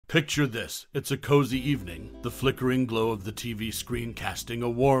Picture this. It's a cozy evening, the flickering glow of the TV screen casting a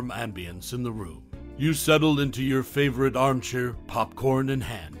warm ambience in the room. You settle into your favorite armchair, popcorn in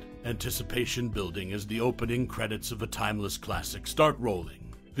hand, anticipation building as the opening credits of a timeless classic start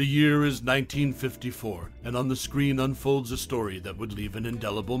rolling. The year is 1954, and on the screen unfolds a story that would leave an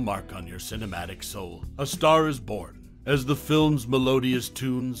indelible mark on your cinematic soul. A Star is Born. As the film's melodious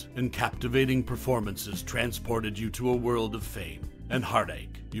tunes and captivating performances transported you to a world of fame and heartache,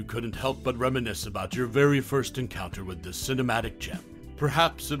 you couldn't help but reminisce about your very first encounter with this cinematic gem.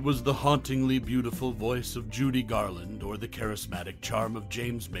 Perhaps it was the hauntingly beautiful voice of Judy Garland or the charismatic charm of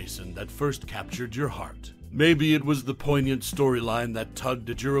James Mason that first captured your heart. Maybe it was the poignant storyline that tugged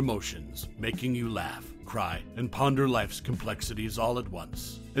at your emotions, making you laugh, cry, and ponder life's complexities all at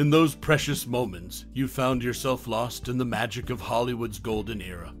once. In those precious moments, you found yourself lost in the magic of Hollywood's golden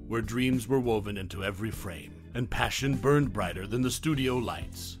era, where dreams were woven into every frame, and passion burned brighter than the studio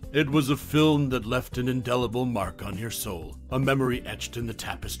lights. It was a film that left an indelible mark on your soul, a memory etched in the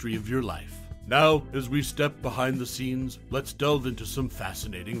tapestry of your life. Now, as we step behind the scenes, let's delve into some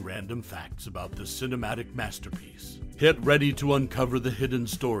fascinating random facts about this cinematic masterpiece. Get ready to uncover the hidden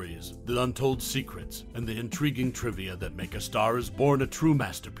stories, the untold secrets, and the intriguing trivia that make A Star is Born a true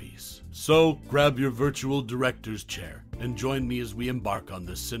masterpiece. So, grab your virtual director's chair and join me as we embark on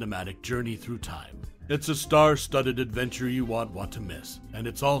this cinematic journey through time. It's a star-studded adventure you won't want to miss, and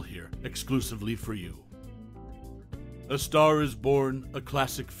it's all here, exclusively for you. A Star is Born, a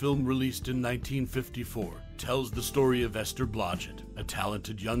classic film released in 1954, tells the story of Esther Blodgett, a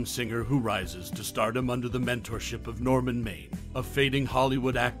talented young singer who rises to stardom under the mentorship of Noonan, Maine, a fading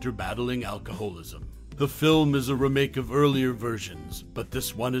Hollywood actor battling alcoholism. The film is a remake of earlier versions, but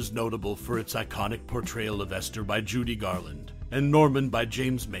this one is notable for its iconic portrayal of Esther by Judy Garland and Norman by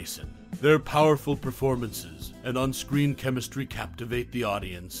James Mason. Their powerful performances and on-screen chemistry captivate the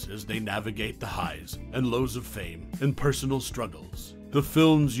audience as they navigate the highs and lows of fame and personal struggles. The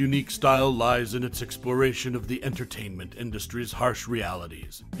film's unique style lies in its exploration of the entertainment industry's harsh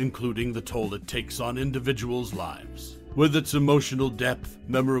realities, including the toll it takes on individuals' lives. With its emotional depth,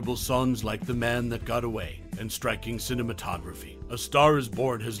 memorable songs like The Man That Got Away, and striking cinematography, A Star is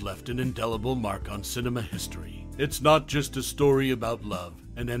Born has left an indelible mark on cinema history. It's not just a story about love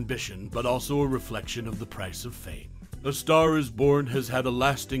and ambition, but also a reflection of the price of fame. A Star is Born has had a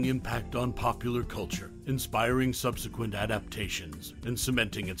lasting impact on popular culture, inspiring subsequent adaptations and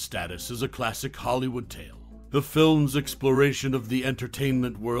cementing its status as a classic Hollywood tale. The film's exploration of the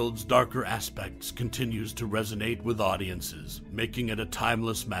entertainment world's darker aspects continues to resonate with audiences, making it a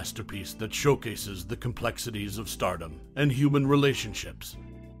timeless masterpiece that showcases the complexities of stardom and human relationships.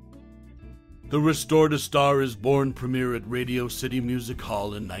 The restored A Star is Born premiere at Radio City Music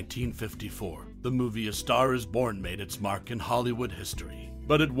Hall in 1954. The movie A Star is Born made its mark in Hollywood history.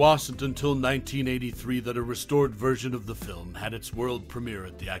 But it wasn't until 1983 that a restored version of the film had its world premiere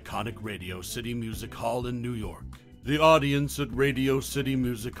at the iconic Radio City Music Hall in New York. The audience at Radio City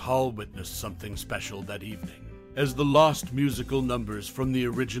Music Hall witnessed something special that evening. As the lost musical numbers from the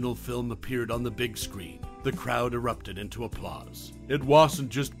original film appeared on the big screen, the crowd erupted into applause. It wasn't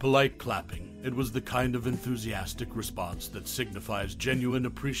just polite clapping. It was the kind of enthusiastic response that signifies genuine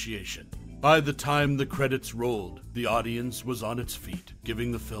appreciation. By the time the credits rolled, the audience was on its feet,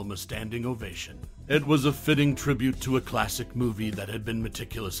 giving the film a standing ovation. It was a fitting tribute to a classic movie that had been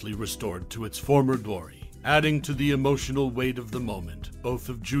meticulously restored to its former glory. Adding to the emotional weight of the moment, both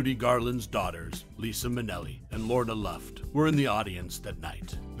of Judy Garland's daughters, Lisa Minnelli and Lorna Luft, were in the audience that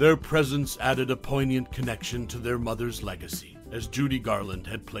night. Their presence added a poignant connection to their mother's legacy, as Judy Garland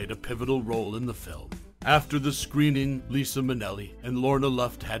had played a pivotal role in the film. After the screening, Lisa Minnelli and Lorna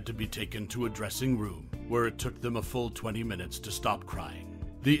Luft had to be taken to a dressing room, where it took them a full 20 minutes to stop crying.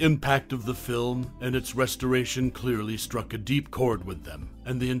 The impact of the film and its restoration clearly struck a deep chord with them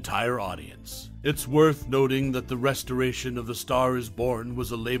and the entire audience. It's worth noting that the restoration of A Star is Born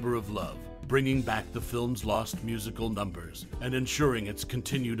was a labor of love, bringing back the film's lost musical numbers and ensuring its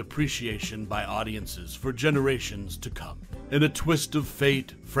continued appreciation by audiences for generations to come. In a twist of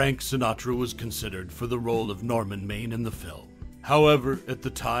fate, Frank Sinatra was considered for the role of Norman Maine in the film. However, at the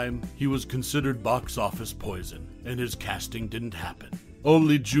time, he was considered box office poison, and his casting didn't happen.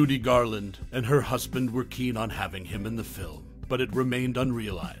 Only Judy Garland and her husband were keen on having him in the film, but it remained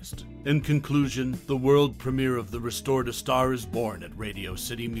unrealized. In conclusion, the world premiere of the restored A Star is Born at Radio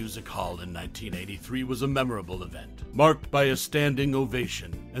City Music Hall in 1983 was a memorable event, marked by a standing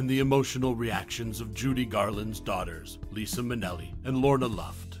ovation and the emotional reactions of Judy Garland's daughters, Lisa Minnelli and Lorna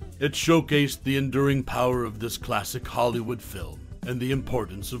Luft. It showcased the enduring power of this classic Hollywood film and the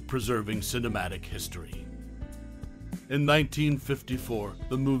importance of preserving cinematic history. In 1954,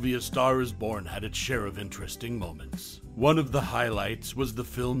 the movie A Star is Born had its share of interesting moments. One of the highlights was the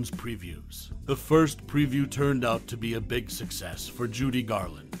film's previews. The first preview turned out to be a big success for Judy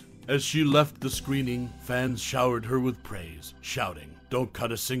Garland. As she left the screening, fans showered her with praise, shouting, "Don't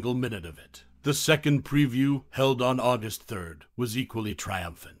cut a single minute of it." The second preview, held on August 3rd, was equally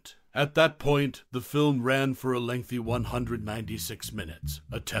triumphant. At that point, the film ran for a lengthy 196 minutes,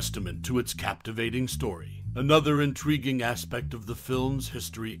 a testament to its captivating story. Another intriguing aspect of the film's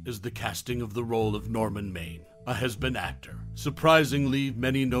history is the casting of the role of Norman Maine, a has-been actor. Surprisingly,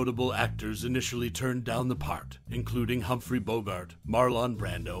 many notable actors initially turned down the part, including Humphrey Bogart, Marlon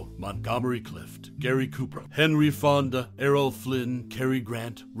Brando, Montgomery Clift, Gary Cooper, Henry Fonda, Errol Flynn, Cary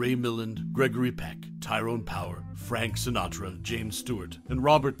Grant, Ray Milland, Gregory Peck, Tyrone Power, Frank Sinatra, James Stewart, and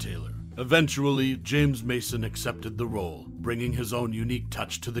Robert Taylor. Eventually, James Mason accepted the role, bringing his own unique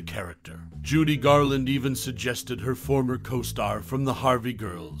touch to the character. Judy Garland even suggested her former co-star from the Harvey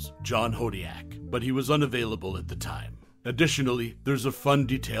Girls, John Hodiak, but he was unavailable at the time. Additionally, there's a fun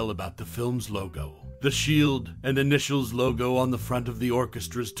detail about the film's logo. The shield and initials logo on the front of the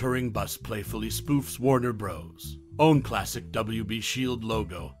orchestra's touring bus playfully spoofs Warner Bros. Own classic WB Shield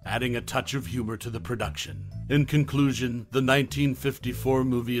logo, adding a touch of humor to the production. In conclusion, the 1954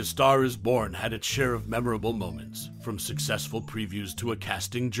 movie A Star is Born had its share of memorable moments, from successful previews to a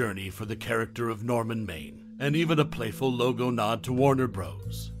casting journey for the character of Norman Maine, and even a playful logo nod to Warner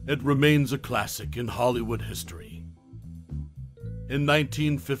Bros. It remains a classic in Hollywood history. In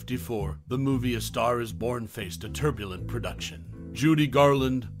 1954, the movie A Star is Born faced a turbulent production. Judy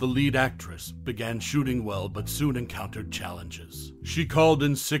Garland, the lead actress, began shooting well but soon encountered challenges. She called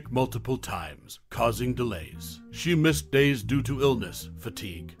in sick multiple times, causing delays. She missed days due to illness,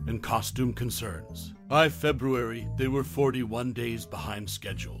 fatigue, and costume concerns. By February, they were 41 days behind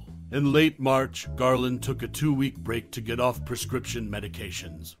schedule. In late March, Garland took a 2-week break to get off prescription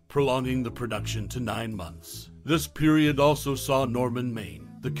medications, prolonging the production to 9 months. This period also saw Norman Maine,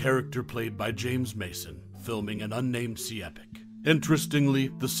 the character played by James Mason, filming an unnamed sea epic. Interestingly,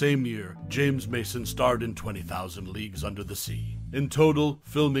 the same year, James Mason starred in 20,000 Leagues Under the Sea. In total,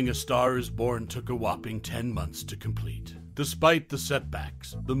 filming A Star is Born took a whopping 10 months to complete. Despite the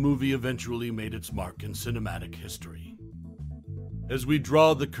setbacks, the movie eventually made its mark in cinematic history. As we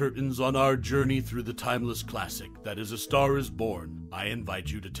draw the curtains on our journey through the timeless classic that is A Star is Born, I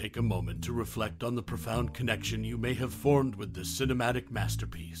invite you to take a moment to reflect on the profound connection you may have formed with this cinematic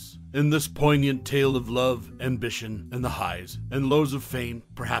masterpiece. In this poignant tale of love, ambition, and the highs and lows of fame,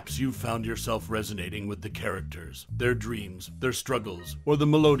 perhaps you've found yourself resonating with the characters, their dreams, their struggles, or the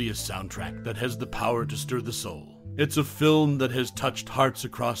melodious soundtrack that has the power to stir the soul. It's a film that has touched hearts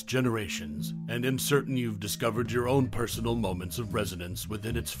across generations, and I'm certain you've discovered your own personal moments of resonance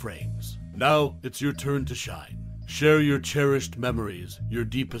within its frames. Now, it's your turn to shine. Share your cherished memories, your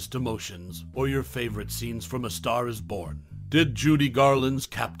deepest emotions, or your favorite scenes from A Star is Born. Did Judy Garland's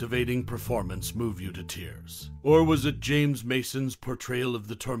captivating performance move you to tears? Or was it James Mason's portrayal of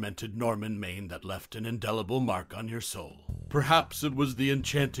the tormented Norman Maine that left an indelible mark on your soul? Perhaps it was the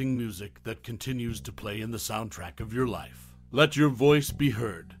enchanting music that continues to play in the soundtrack of your life. Let your voice be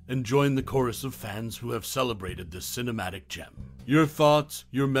heard and join the chorus of fans who have celebrated this cinematic gem. Your thoughts,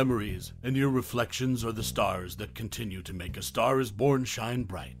 your memories, and your reflections are the stars that continue to make A Star is Born shine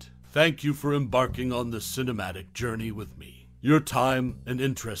bright. Thank you for embarking on this cinematic journey with me. Your time and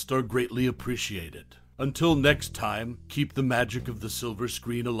interest are greatly appreciated. Until next time, keep the magic of the silver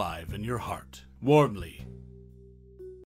screen alive in your heart. Warmly,